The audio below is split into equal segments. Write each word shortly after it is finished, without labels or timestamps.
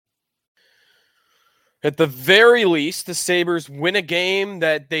At the very least, the Sabres win a game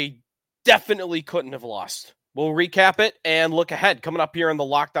that they definitely couldn't have lost. We'll recap it and look ahead coming up here on the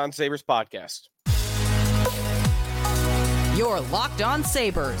Locked On Sabres podcast. Your Locked On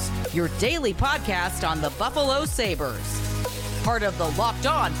Sabres, your daily podcast on the Buffalo Sabres. Part of the Locked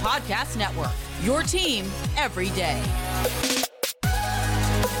On Podcast Network, your team every day.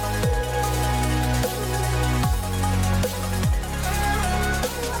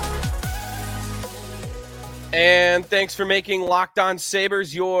 And thanks for making Locked On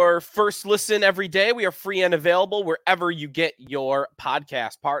Sabres your first listen every day. We are free and available wherever you get your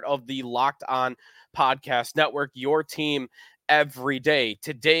podcast, part of the Locked On Podcast Network, your team every day.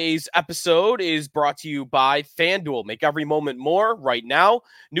 Today's episode is brought to you by FanDuel. Make every moment more right now.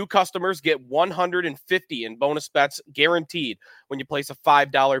 New customers get $150 in bonus bets guaranteed when you place a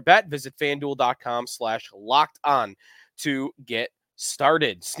 $5 bet. Visit FanDuel.com/LockedOn to get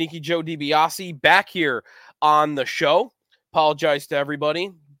started. Sneaky Joe DiBiase back here on the show. Apologize to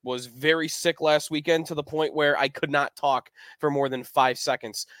everybody. Was very sick last weekend to the point where I could not talk for more than 5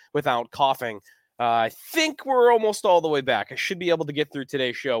 seconds without coughing. I think we're almost all the way back. I should be able to get through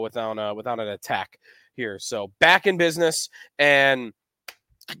today's show without an attack here. So back in business, and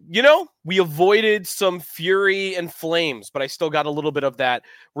we avoided some fury and flames, but I still got a little bit of that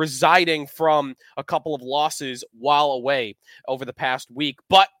residing from a couple of losses while away over the past week.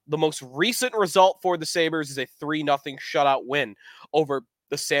 But the most recent result for the Sabres is a 3-0 shutout win over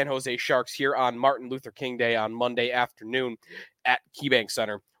the San Jose Sharks here on Martin Luther King Day on Monday afternoon at KeyBank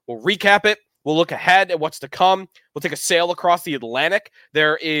Center. We'll recap it. We'll look ahead at what's to come. We'll take a sail across the Atlantic.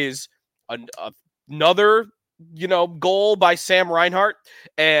 There is another goal by Sam Reinhart,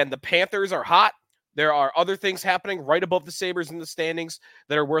 and the Panthers are hot. There are other things happening right above the Sabres in the standings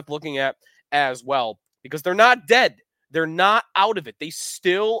that are worth looking at as well, because they're not dead. They're not out of it. They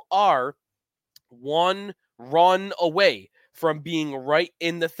still are one run away from being right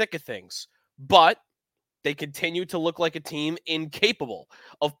in the thick of things, but they continue to look like a team incapable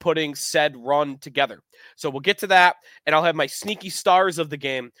of putting said run together. So we'll get to that, and I'll have my sneaky stars of the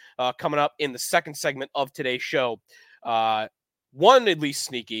game coming up in the second segment of today's show. One at least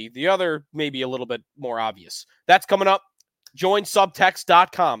sneaky, the other maybe a little bit more obvious. That's coming up. Join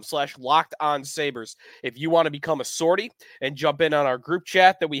subtext.com/LockedOnSabres if you want to become a sortie and jump in on our group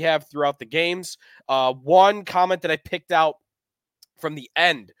chat that we have throughout the games. One comment that I picked out from the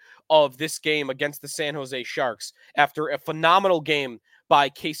end of this game against the San Jose Sharks after a phenomenal game by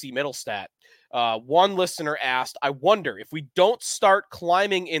Casey Mittelstadt. One listener asked, I wonder if we don't start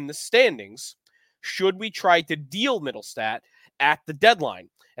climbing in the standings, should we try to deal Mittelstadt at the deadline?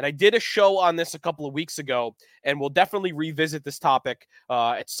 And I did a show on this a couple of weeks ago, and we'll definitely revisit this topic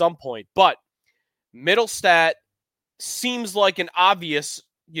at some point. But Mittelstadt seems like an obvious,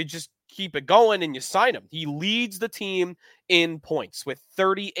 you just keep it going and you sign him. He leads the team in points with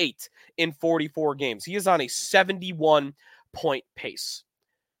 38 in 44 games. He is on a 71-point pace.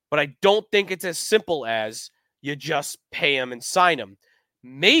 But I don't think it's as simple as you just pay him and sign him.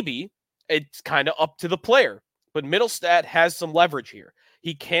 Maybe it's kind of up to the player. But Mittelstadt has some leverage here.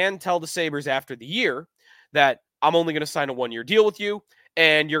 He can tell the Sabres after the year that I'm only going to sign a 1-year deal with you,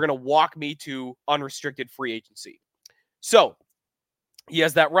 and you're going to walk me to unrestricted free agency. So he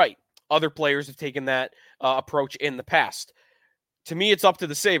has that right. Other players have taken that approach in the past. To me, it's up to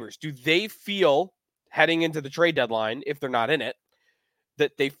the Sabres. Do they feel, heading into the trade deadline, if they're not in it,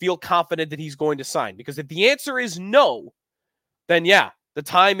 that they feel confident that he's going to sign? Because if the answer is no, then yeah, the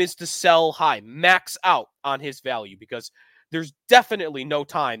time is to sell high, max out on his value, because there's definitely no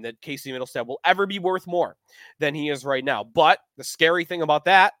time that Casey Mittelstadt will ever be worth more than he is right now. But the scary thing about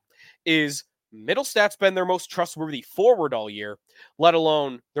that is Mittelstadt's been their most trustworthy forward all year, let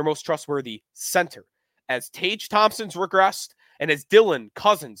alone their most trustworthy center. As Tage Thompson's regressed and as Dylan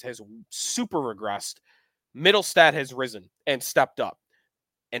Cousins has super regressed, Mittelstadt has risen and stepped up.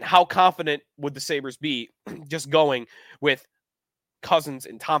 And how confident would the Sabres be just going with Cousins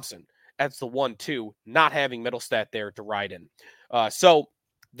and Thompson as the 1-2, not having Mittelstadt there to ride in? So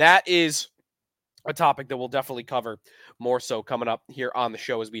that is a topic that we'll definitely cover more so coming up here on the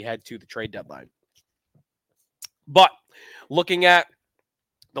show as we head to the trade deadline. But looking at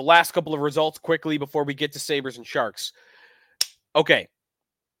the last couple of results quickly before we get to Sabres and Sharks. Okay,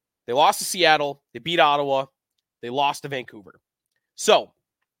 they lost to Seattle, they beat Ottawa, they lost to Vancouver. So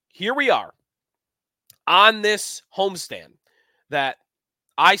here we are on this homestand that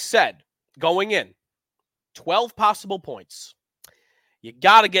I said going in, 12 possible points. You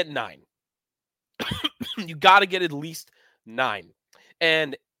got to get 9. You got to get at least 9.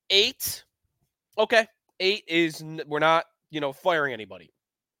 And 8, okay, 8 is, we're not, firing anybody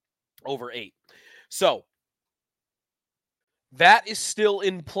over 8. So that is still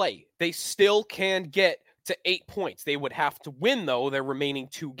in play. They still can get to 8 points. They would have to win, though, their remaining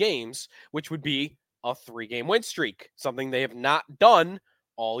 2 games, which would be a 3-game win streak, something they have not done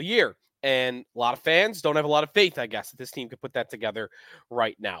all year. And a lot of fans don't have a lot of faith, I guess, that this team could put that together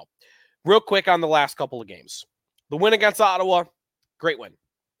right now. Real quick on the last couple of games. The win against Ottawa, great win.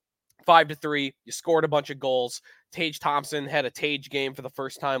 5-3. You scored a bunch of goals. Tage Thompson had a Tage game for the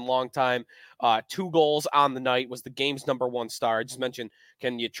first time, long time. 2 goals on the night, was the game's number 1 star. I just mentioned,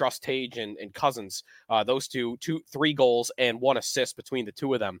 can you trust Tage and Cousins? Those 3 goals and 1 assist between the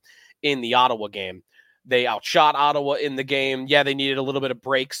 2 of them in the Ottawa game. They outshot Ottawa in the game. Yeah, they needed a little bit of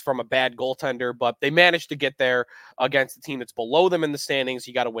breaks from a bad goaltender, but they managed to get there against a team that's below them in the standings.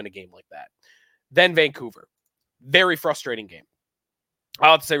 You got to win a game like that. Then Vancouver. Very frustrating game.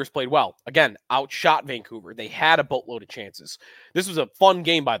 The Sabres played well. Again, outshot Vancouver. They had a boatload of chances. This was a fun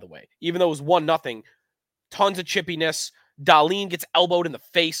game, by the way. Even though it was 1-0, tons of chippiness. Dahlin gets elbowed in the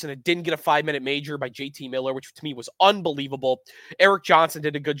face, and it didn't get a 5-minute major by JT Miller, which to me was unbelievable. Eric Johnson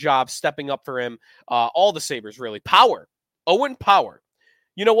did a good job stepping up for him. All the Sabres, really. Power. Owen Power.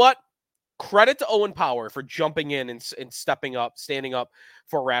 You know what? Credit to Owen Power for jumping in and stepping up, standing up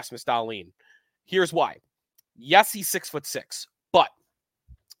for Rasmus Dahlin. Here's why. Yes, he's 6'6", but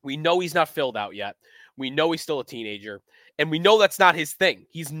we know he's not filled out yet. We know he's still a teenager, and we know that's not his thing.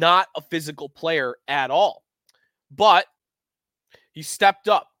 He's not a physical player at all, but he stepped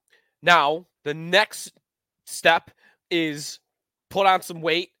up. Now, the next step is put on some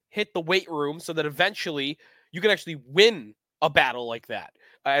weight, hit the weight room so that eventually you can actually win a battle like that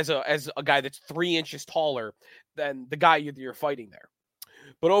as a guy that's 3 inches taller than the guy you're fighting there.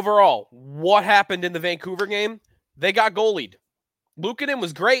 But overall, what happened in the Vancouver game? They got goalied. Luukkonen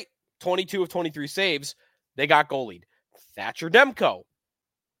was great, 22 of 23 saves. They got goalied. Thatcher Demko.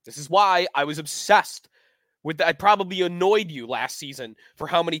 This is why I was obsessed with that. I probably annoyed you last season for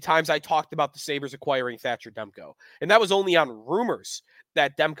how many times I talked about the Sabres acquiring Thatcher Demko. And that was only on rumors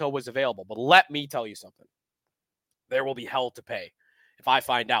that Demko was available. But let me tell you something. There will be hell to pay if I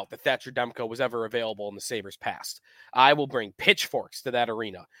find out that Thatcher Demko was ever available in the Sabres past. I will bring pitchforks to that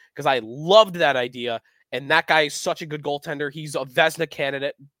arena because I loved that idea. And that guy is such a good goaltender. He's a Vezina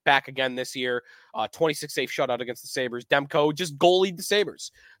candidate back again this year. 26 safe shutout against the Sabres. Demko just goalied the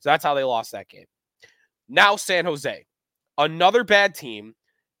Sabres. So that's how they lost that game. Now San Jose. Another bad team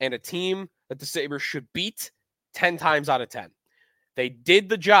and a team that the Sabres should beat 10 times out of 10. They did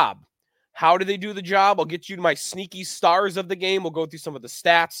the job. How did they do the job? I'll get you to my sneaky stars of the game. We'll go through some of the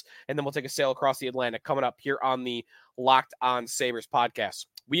stats, and then we'll take a sail across the Atlantic coming up here on the Locked On Sabres podcast.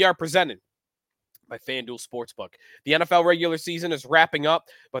 We are presented by FanDuel Sportsbook. The NFL regular season is wrapping up,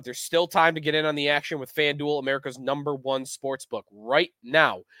 but there's still time to get in on the action with FanDuel, America's #1 sportsbook. Right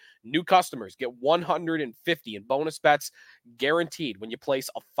now, new customers get $150 in bonus bets guaranteed when you place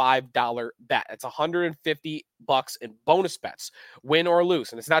a $5 bet. That's $150 in bonus bets, win or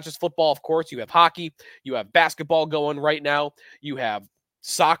lose. And it's not just football, of course. You have hockey, you have basketball going right now, you have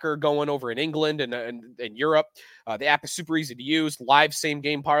soccer going over in England and Europe. The app is super easy to use. Live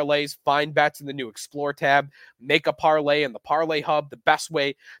same-game parlays. Find bets in the new Explore tab. Make a parlay in the Parlay Hub, the best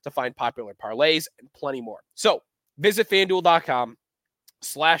way to find popular parlays, and plenty more. So visit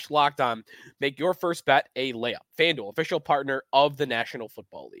FanDuel.com/LockedOn. Make your first bet a layup. FanDuel, official partner of the National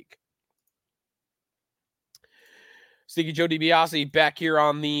Football League. Sneaky Joe DiBiase back here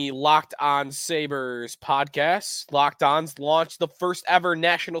on the Locked On Sabres podcast. Locked On's launched the first ever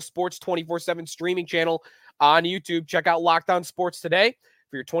national sports 24/7 streaming channel on YouTube. Check out Locked On Sports today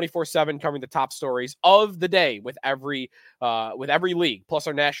for your 24/7 covering the top stories of the day with every league, plus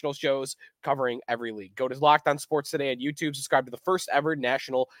our national shows covering every league. Go to Locked On Sports today on YouTube. Subscribe to the first ever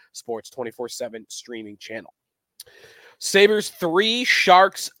national sports 24/7 streaming channel. Sabres 3,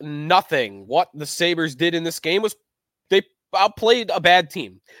 Sharks nothing. What the Sabres did in this game was they outplayed a bad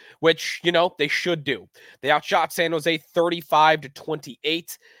team, which, they should do. They outshot San Jose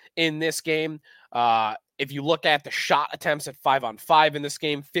 35-28 in this game. If you look at the shot attempts at 5-on-5 in this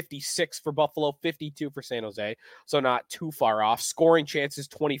game, 56 for Buffalo, 52 for San Jose. So not too far off. Scoring chances,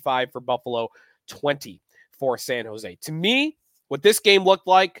 25 for Buffalo, 20 for San Jose. To me, what this game looked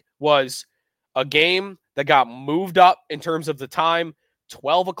like was a game that got moved up in terms of the time,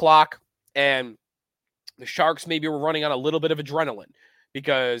 12 o'clock, and the Sharks maybe were running on a little bit of adrenaline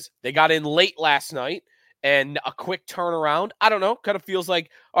because they got in late last night and a quick turnaround. I don't know. Kind of feels like,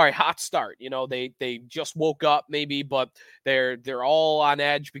 all right, hot start. They just woke up maybe, but they're all on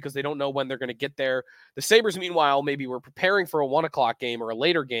edge because they don't know when they're going to get there. The Sabres, meanwhile, maybe were preparing for a 1 o'clock game or a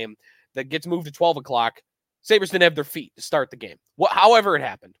later game that gets moved to 12 o'clock. Sabres didn't have their feet to start the game. However it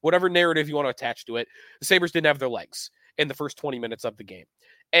happened, whatever narrative you want to attach to it, the Sabres didn't have their legs in the first 20 minutes of the game.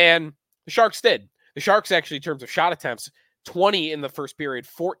 And the Sharks did. The Sharks actually, in terms of shot attempts, 20 in the first period,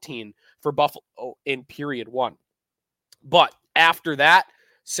 14 for Buffalo in period one. But after that,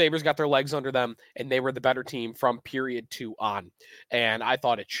 Sabres got their legs under them, and they were the better team from period two on. And I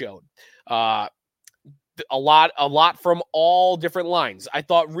thought it showed. A lot from all different lines. I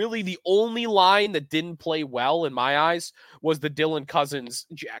thought really the only line that didn't play well in my eyes was the Dylan Cousins,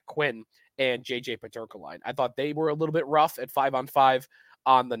 Jack Quinn, and JJ Peterka line. I thought they were a little bit rough at 5-on-5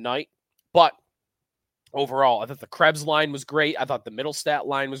 on the night, but overall, I thought the Krebs line was great. I thought the Middlestat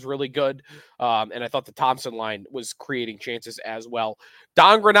line was really good, and I thought the Thompson line was creating chances as well.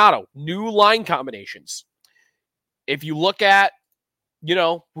 Don Granato, new line combinations. If you look at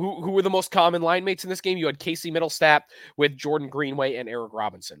who were the most common line mates in this game? You had Casey Middlestat with Jordan Greenway and Eric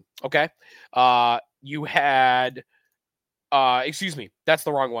Robinson. Okay. You had, that's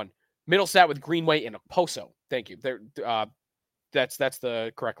the wrong one. Middlestat with Greenway and Poso. Thank you. That's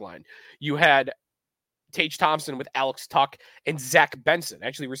the correct line. You had Tage Thompson with Alex Tuck and Zach Benson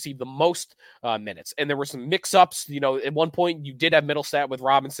actually received the most minutes. And there were some mix-ups. At one point, you did have Middlestat with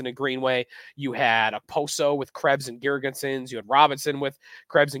Robinson and Greenway. You had a Poso with Krebs and Girgensons. You had Robinson with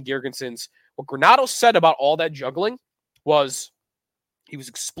Krebs and Girgensons. What Granato said about all that juggling was he was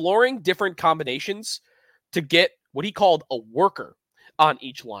exploring different combinations to get what he called a worker on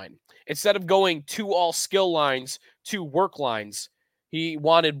each line. Instead of going 2 all-skill lines, 2 work lines, he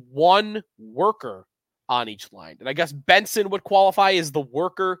wanted one worker on each line. And I guess Benson would qualify as the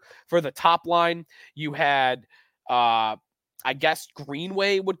worker for the top line. You had, I guess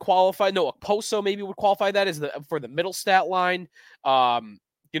Greenway would qualify. No, Poso maybe would qualify that as for the Middlestat line.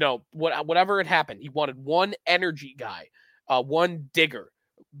 Whatever had happened, he wanted one energy guy, one digger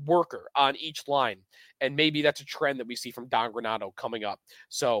worker on each line. And maybe that's a trend that we see from Don Granato coming up.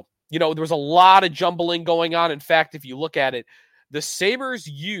 So, there was a lot of jumbling going on. In fact, if you look at it, the Sabres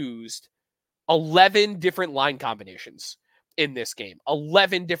used 11 different line combinations in this game.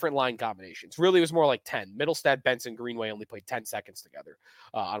 11 different line combinations. Really, it was more like 10. Middlestat, Benson, Greenway only played 10 seconds together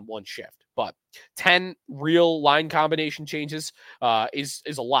on one shift. But 10 real line combination changes is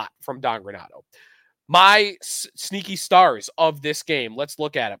a lot from Don Granato. My sneaky stars of this game, let's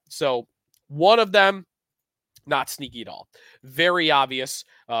look at it. So one of them, not sneaky at all. Very obvious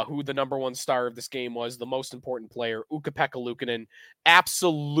who the number one star of this game was, the most important player, Ukko-Pekka Luukkonen.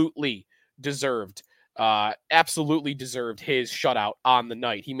 Absolutely deserved his shutout on the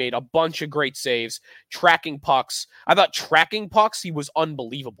night. He made a bunch of great saves, tracking pucks. I thought tracking pucks, he was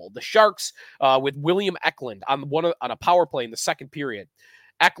unbelievable. The Sharks with William Eklund on a power play in the second period.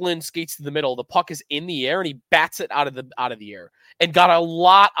 Eklund skates to the middle. The puck is in the air, and he bats it out of the air and got a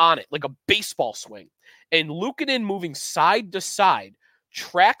lot on it, like a baseball swing. And Luukkonen moving side to side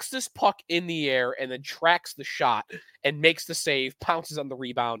tracks this puck in the air and then tracks the shot and makes the save, pounces on the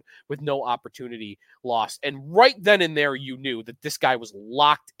rebound with no opportunity lost. And right then and there, you knew that this guy was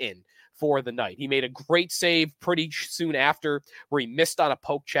locked in for the night. He made a great save pretty soon after where he missed on a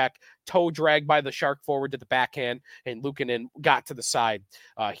poke check, toe dragged by the Shark forward to the backhand, and Luukkonen got to the side.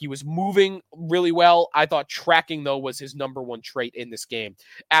 He was moving really well. I thought tracking, though, was his number one trait in this game.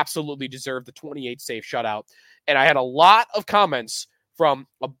 Absolutely deserved the 28 save shutout. And I had a lot of comments from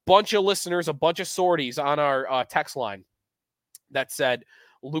a bunch of listeners, a bunch of sorties on our text line that said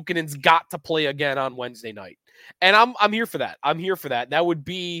Luukkonen's got to play again on Wednesday night. And I'm here for that. That would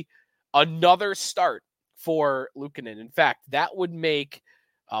be another start for Luukkonen. In fact, that would make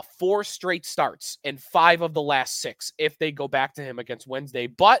 4 straight starts and 5 of the last 6 if they go back to him against Wednesday.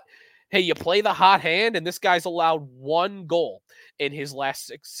 But hey, you play the hot hand, and this guy's allowed 1 goal in his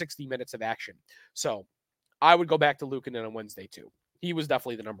last 60 minutes of action. So I would go back to Luukkonen on Wednesday too. He was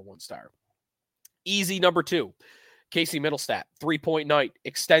definitely the number 1 star. Easy number 2. Casey Middlestat, 3-point night,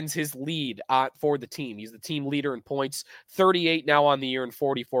 extends his lead for the team. He's the team leader in points, 38 now on the year in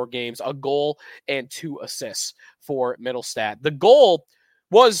 44 games, a goal and 2 assists for Middlestat. The goal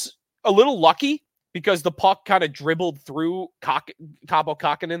was a little lucky because the puck kind of dribbled through Kaapo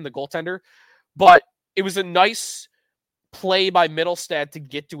Kähkönen, the goaltender, but it was a nice play by Middlestat to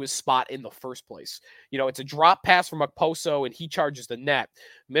get to his spot in the first place. It's a drop pass from Okposo, and he charges the net.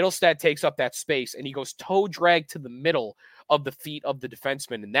 Middlestat takes up that space, and he goes toe drag to the middle of the feet of the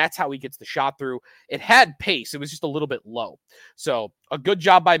defenseman, and that's how he gets the shot through. It had pace. It was just a little bit low. So a good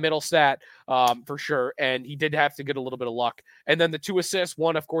job by Middlestat for sure, and he did have to get a little bit of luck. And then the 2 assists,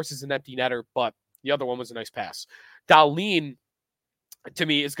 one, of course, is an empty netter, but the other one was a nice pass. Dahlin, to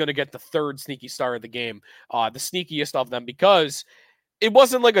me, is going to get the 3rd sneaky star of the game, the sneakiest of them, because it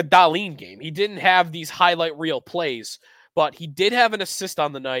wasn't like a Dahlin game. He didn't have these highlight reel plays, but he did have an assist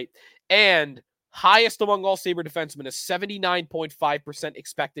on the night, and highest among all Sabre defensemen, a 79.5%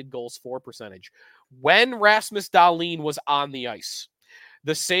 expected goals for percentage. When Rasmus Dahlin was on the ice,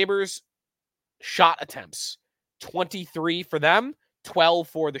 the Sabres shot attempts, 23 for them, 12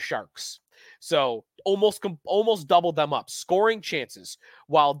 for the Sharks. So almost doubled them up. Scoring chances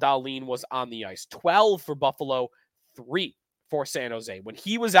while Dahlin was on the ice, 12 for Buffalo, 3 for San Jose. When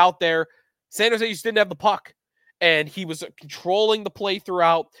he was out there, San Jose just didn't have the puck, and he was controlling the play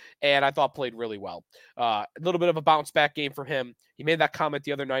throughout, and I thought played really well. A little bit of a bounce back game for him. He made that comment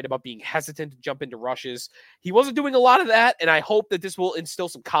the other night about being hesitant to jump into rushes. He wasn't doing a lot of that, and I hope that this will instill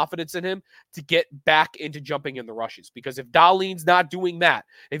some confidence in him to get back into jumping in the rushes, because if Dahlin's not doing that,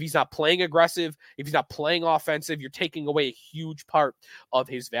 if he's not playing aggressive, if he's not playing offensive, you're taking away a huge part of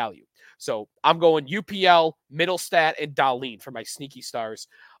his value. So I'm going UPL, Middlestat, and Dahlin for my sneaky stars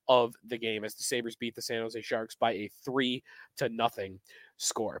of the game as the Sabres beat the San Jose Sharks by a 3-0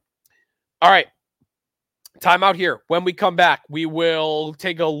 score. All right. Time out here. When we come back, we will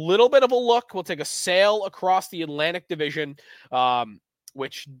take a little bit of a look. We'll take a sail across the Atlantic Division,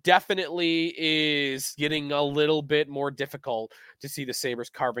 which definitely is getting a little bit more difficult to see the Sabres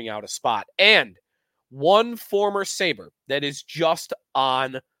carving out a spot. And one former Sabre that is just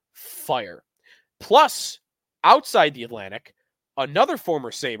on fire. Plus, outside the Atlantic, another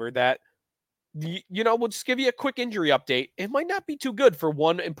former Sabre that, we'll just give you a quick injury update. It might not be too good for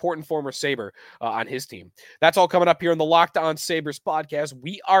one important former Sabre on his team. That's all coming up here on the Locked On Sabres podcast.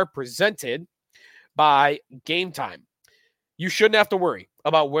 We are presented by Game Time. You shouldn't have to worry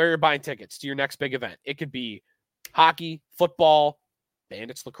about where you're buying tickets to your next big event. It could be hockey, football,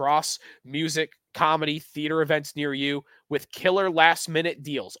 Bandits lacrosse, music, comedy, theater events near you with killer last-minute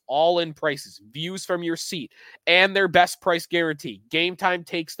deals, all-in prices, views from your seat, and their best price guarantee. Game Time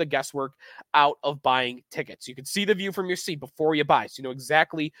takes the guesswork out of buying tickets. You can see the view from your seat before you buy, so you know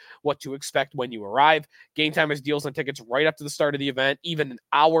exactly what to expect when you arrive. Game Time has deals on tickets right up to the start of the event, even an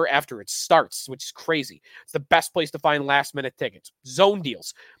hour after it starts, which is crazy. It's the best place to find last-minute tickets. Zone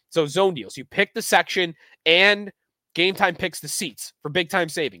deals. So zone deals. You pick the section, and Game Time picks the seats for big time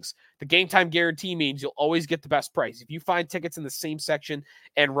savings. The Game Time guarantee means you'll always get the best price. If you find tickets in the same section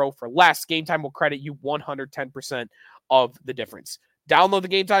and row for less, Game Time will credit you 110% of the difference. Download the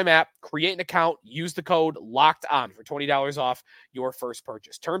Game Time app, create an account, use the code LOCKEDON for $20 off your first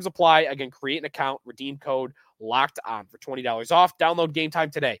purchase. Terms apply. Again, create an account, redeem code LOCKEDON for $20 off. Download Game Time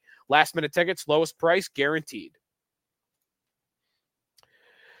today. Last minute tickets, lowest price guaranteed.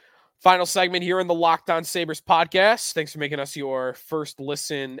 Final segment here in the Locked On Sabres podcast. Thanks for making us your first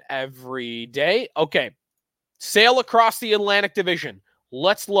listen every day. Okay, sail across the Atlantic Division.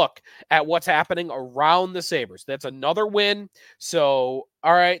 Let's look at what's happening around the Sabres. That's another win. So,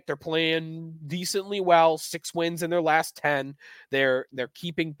 all right, they're playing decently well. 6 wins in their last 10. They're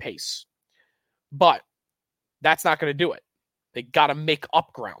keeping pace. But that's not going to do it. They got to make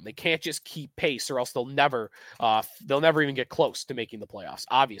up ground. They can't just keep pace, or else they'll never even get close to making the playoffs,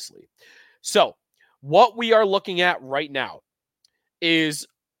 obviously. So what we are looking at right now is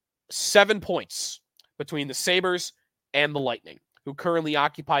 7 points between the Sabres and the Lightning, who currently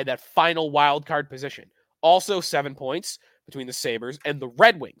occupy that final wild card position. Also 7 points between the Sabres and the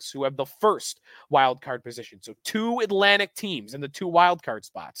Red Wings, who have the first wild card position. So 2 Atlantic teams in the 2 wild card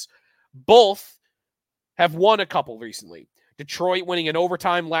spots. Both have won a couple recently. Detroit winning in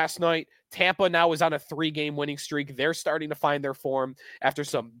overtime last night. Tampa now is on a 3-game winning streak. They're starting to find their form after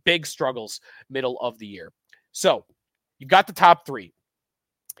some big struggles middle of the year. So you've got the top 3.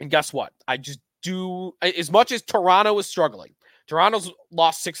 And guess what? As much as Toronto is struggling, Toronto's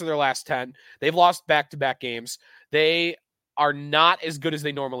lost 6 of their last 10. They've lost back-to-back games. They are not as good as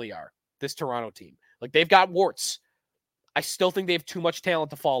they normally are, this Toronto team. Like, they've got warts. I still think they have too much talent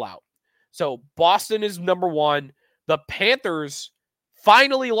to fall out. So Boston is number 1. The Panthers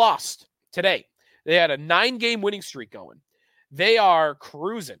finally lost today. They had a 9-game winning streak going. They are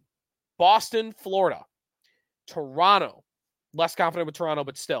cruising. Boston, Florida, Toronto. Less confident with Toronto,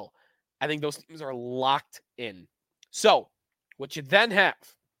 but still, I think those teams are locked in. So what you then have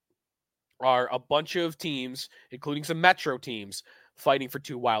are a bunch of teams, including some Metro teams, fighting for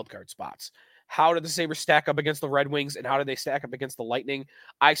 2 wildcard spots. How do the Sabres stack up against the Red Wings, and how do they stack up against the Lightning?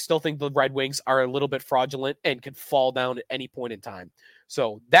 I still think the Red Wings are a little bit fraudulent and can fall down at any point in time.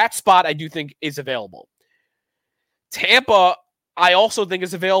 So that spot I do think is available. Tampa I also think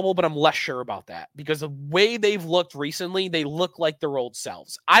is available, but I'm less sure about that because the way they've looked recently, they look like their old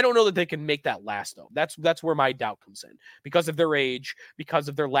selves. I don't know that they can make that last, though. That's where my doubt comes in. Because of their age, because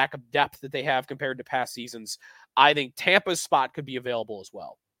of their lack of depth that they have compared to past seasons, I think Tampa's spot could be available as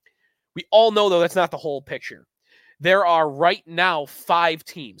well. We all know, though, that's not the whole picture. There are right now 5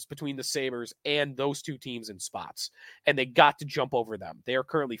 teams between the Sabres and those 2 teams in spots, and they got to jump over them. They are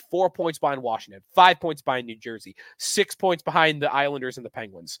currently 4 points behind Washington, 5 points behind New Jersey, 6 points behind the Islanders and the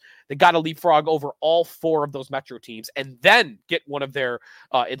Penguins. They got to leapfrog over all 4 of those Metro teams and then get one of their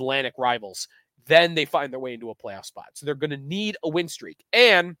Atlantic rivals. Then they find their way into a playoff spot. So they're going to need a win streak,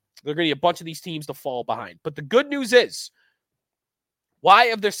 and they're going to need a bunch of these teams to fall behind. But the good news is, why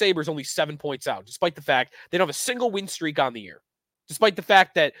have their Sabres only 7 points out, despite the fact they don't have a single win streak on the year, despite the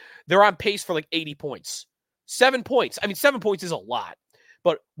fact that they're on pace for like 80 points? 7 points. I mean, 7 points is a lot,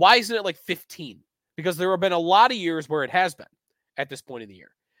 but why isn't it like 15? Because there have been a lot of years where it has been at this point in the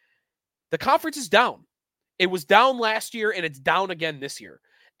year. The conference is down. It was down last year, and it's down again this year.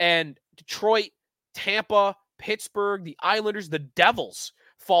 And Detroit, Tampa, Pittsburgh, the Islanders, the Devils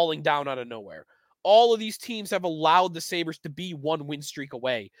falling down out of nowhere. All of these teams have allowed the Sabres to be 1 win streak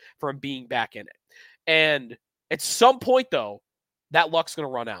away from being back in it. And at some point, though, that luck's going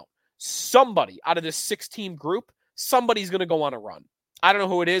to run out. Somebody out of this 6-team group, somebody's going to go on a run. I don't know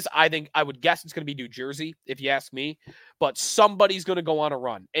who it is. I would guess it's going to be New Jersey, if you ask me. But somebody's going to go on a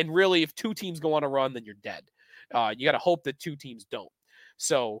run. And really, if 2 teams go on a run, then you're dead. You got to hope that 2 teams don't.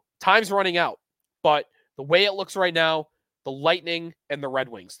 So time's running out. But the way it looks right now, the Lightning and the Red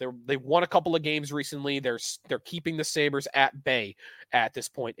Wings, they won a couple of games recently. They're keeping the Sabres at bay at this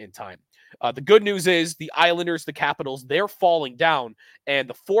point in time. The good news is the Islanders, the Capitals, they're falling down, and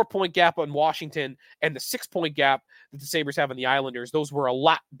the 4-point gap on Washington and the 6-point gap that the Sabres have on the Islanders, those were a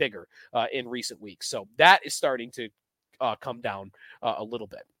lot bigger in recent weeks. So that is starting to come down a little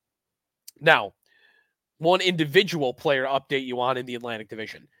bit. Now, one individual player to update you on in the Atlantic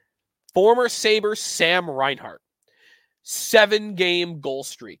Division. Former Sabres Sam Reinhart. 7-game goal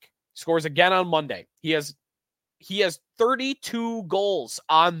streak. Scores again on Monday. He has 32 goals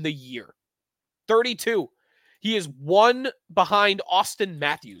on the year. 32. He is 1 behind Austin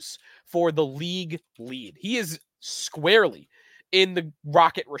Matthews for the league lead. He is squarely in the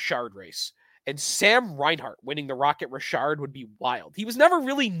Rocket Richard race. And Sam Reinhart winning the Rocket Richard would be wild. He was never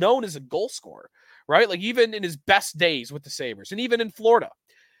really known as a goal scorer, right? Like even in his best days with the Sabres and even in Florida.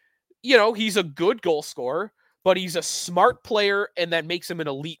 You know, he's a good goal scorer, but he's a smart player, and that makes him an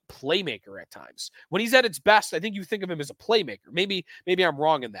elite playmaker at times. When he's at its best, I think you think of him as a playmaker. Maybe I'm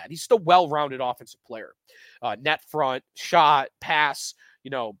wrong in that. He's still a well-rounded offensive player. Net front, shot, pass,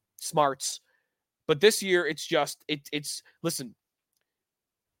 smarts. But this year, listen,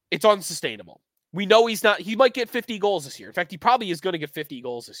 it's unsustainable. We know he might get 50 goals this year. In fact, he probably is going to get 50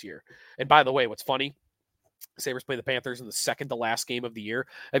 goals this year. And by the way, what's funny, Sabres play the Panthers in the second to last game of the year.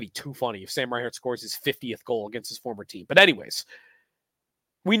 That'd be too funny if Sam Reinhart scores his 50th goal against his former team. But anyways,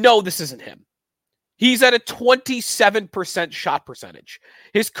 we know this isn't him. He's at a 27% shot percentage.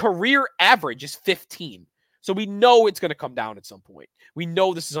 His career average is 15. So we know it's going to come down at some point. We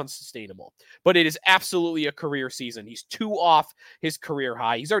know this is unsustainable, but it is absolutely a career season. He's 2 off his career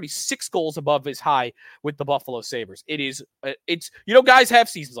high. He's already 6 goals above his high with the Buffalo Sabres. Guys have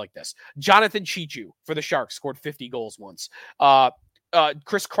seasons like this. Jonathan Cheechoo for the Sharks scored 50 goals once.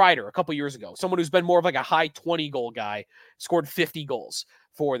 Chris Kreider a couple years ago, someone who's been more of like a high 20 goal guy, scored 50 goals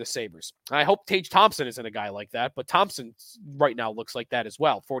for the Sabres. I hope Tage Thompson isn't a guy like that, but Thompson right now looks like that as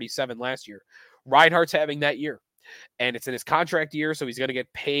well. 47 last year. Reinhardt's having that year, and it's in his contract year, so he's going to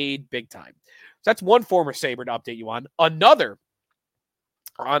get paid big time. So that's one former Sabre to update you on. Another,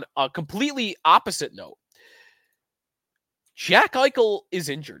 on a completely opposite note, Jack Eichel is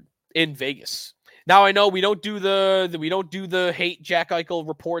injured in Vegas. Now I know we don't do the hate Jack Eichel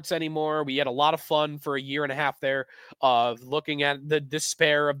reports anymore. We had a lot of fun for a year and a half there of looking at the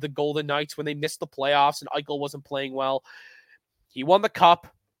despair of the Golden Knights when they missed the playoffs and Eichel wasn't playing well. He won the cup.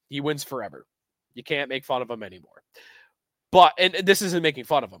 He wins forever. You can't make fun of him anymore. And this isn't making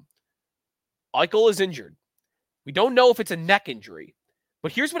fun of him. Eichel is injured. We don't know if it's a neck injury,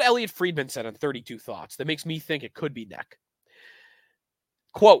 but here's what Elliot Friedman said on 32 Thoughts that makes me think it could be neck.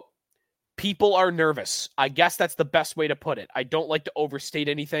 Quote, "People are nervous. I guess that's the best way to put it. I don't like to overstate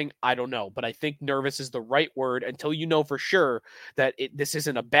anything. I don't know, but I think nervous is the right word until you know for sure that this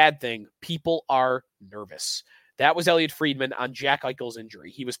isn't a bad thing. People are nervous." That was Elliot Friedman on Jack Eichel's injury.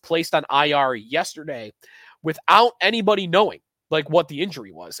 He was placed on IR yesterday without anybody knowing what the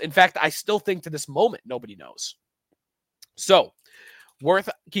injury was. In fact, I still think to this moment, nobody knows. So worth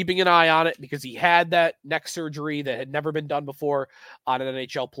keeping an eye on it because he had that neck surgery that had never been done before on an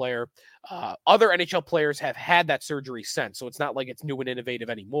NHL player. Other NHL players have had that surgery since, so it's not like it's new and innovative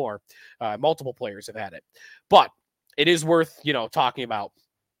anymore. Multiple players have had it, but it is worth, talking about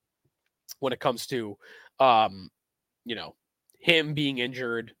when it comes to, him being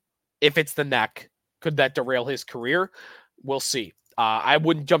injured. If it's the neck, could that derail his career? We'll see. I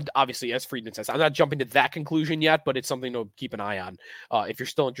wouldn't jump, obviously, as Friedman says, I'm not jumping to that conclusion yet, but it's something to keep an eye on if you're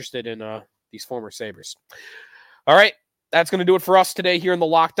still interested in these former Sabres. All right, that's going to do it for us today here in the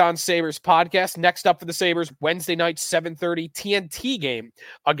Locked On Sabres podcast. Next up for the Sabres, Wednesday night, 7:30 TNT game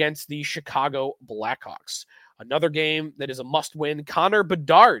against the Chicago Blackhawks. Another game that is a must-win. Connor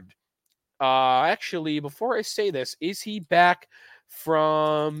Bedard. Actually, before I say this, is he back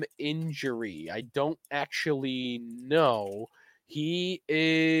from injury? I don't actually know. He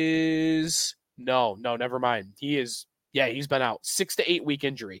is... No, never mind. He is... Yeah, he's been out. 6 to 8 week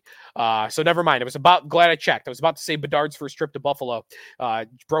injury. So never mind. Glad I checked. I was about to say Bedard's first trip to Buffalo.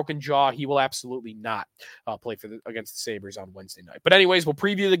 Broken jaw. He will absolutely not play against the Sabres on Wednesday night. But anyways, we'll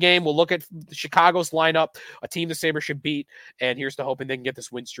preview the game. We'll look at Chicago's lineup, a team the Sabres should beat. And here's to hoping they can get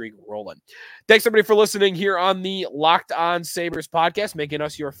this win streak rolling. Thanks everybody for listening here on the Locked On Sabres podcast, making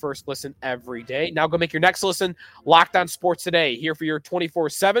us your first listen every day. Now go make your next listen Locked On Sports Today, here for your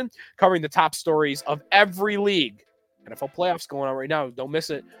 24/7, covering the top stories of every league. NFL playoffs going on right now. Don't miss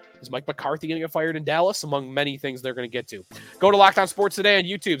it. Is Mike McCarthy going to get fired in Dallas? Among many things they're going to get to. Go to Locked On Sports Today on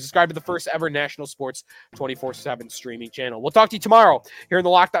YouTube. Subscribe to the first ever national sports 24/7 streaming channel. We'll talk to you tomorrow here in the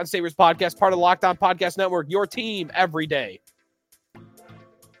Locked On Sabres podcast, part of the Locked On Podcast Network, your team every day.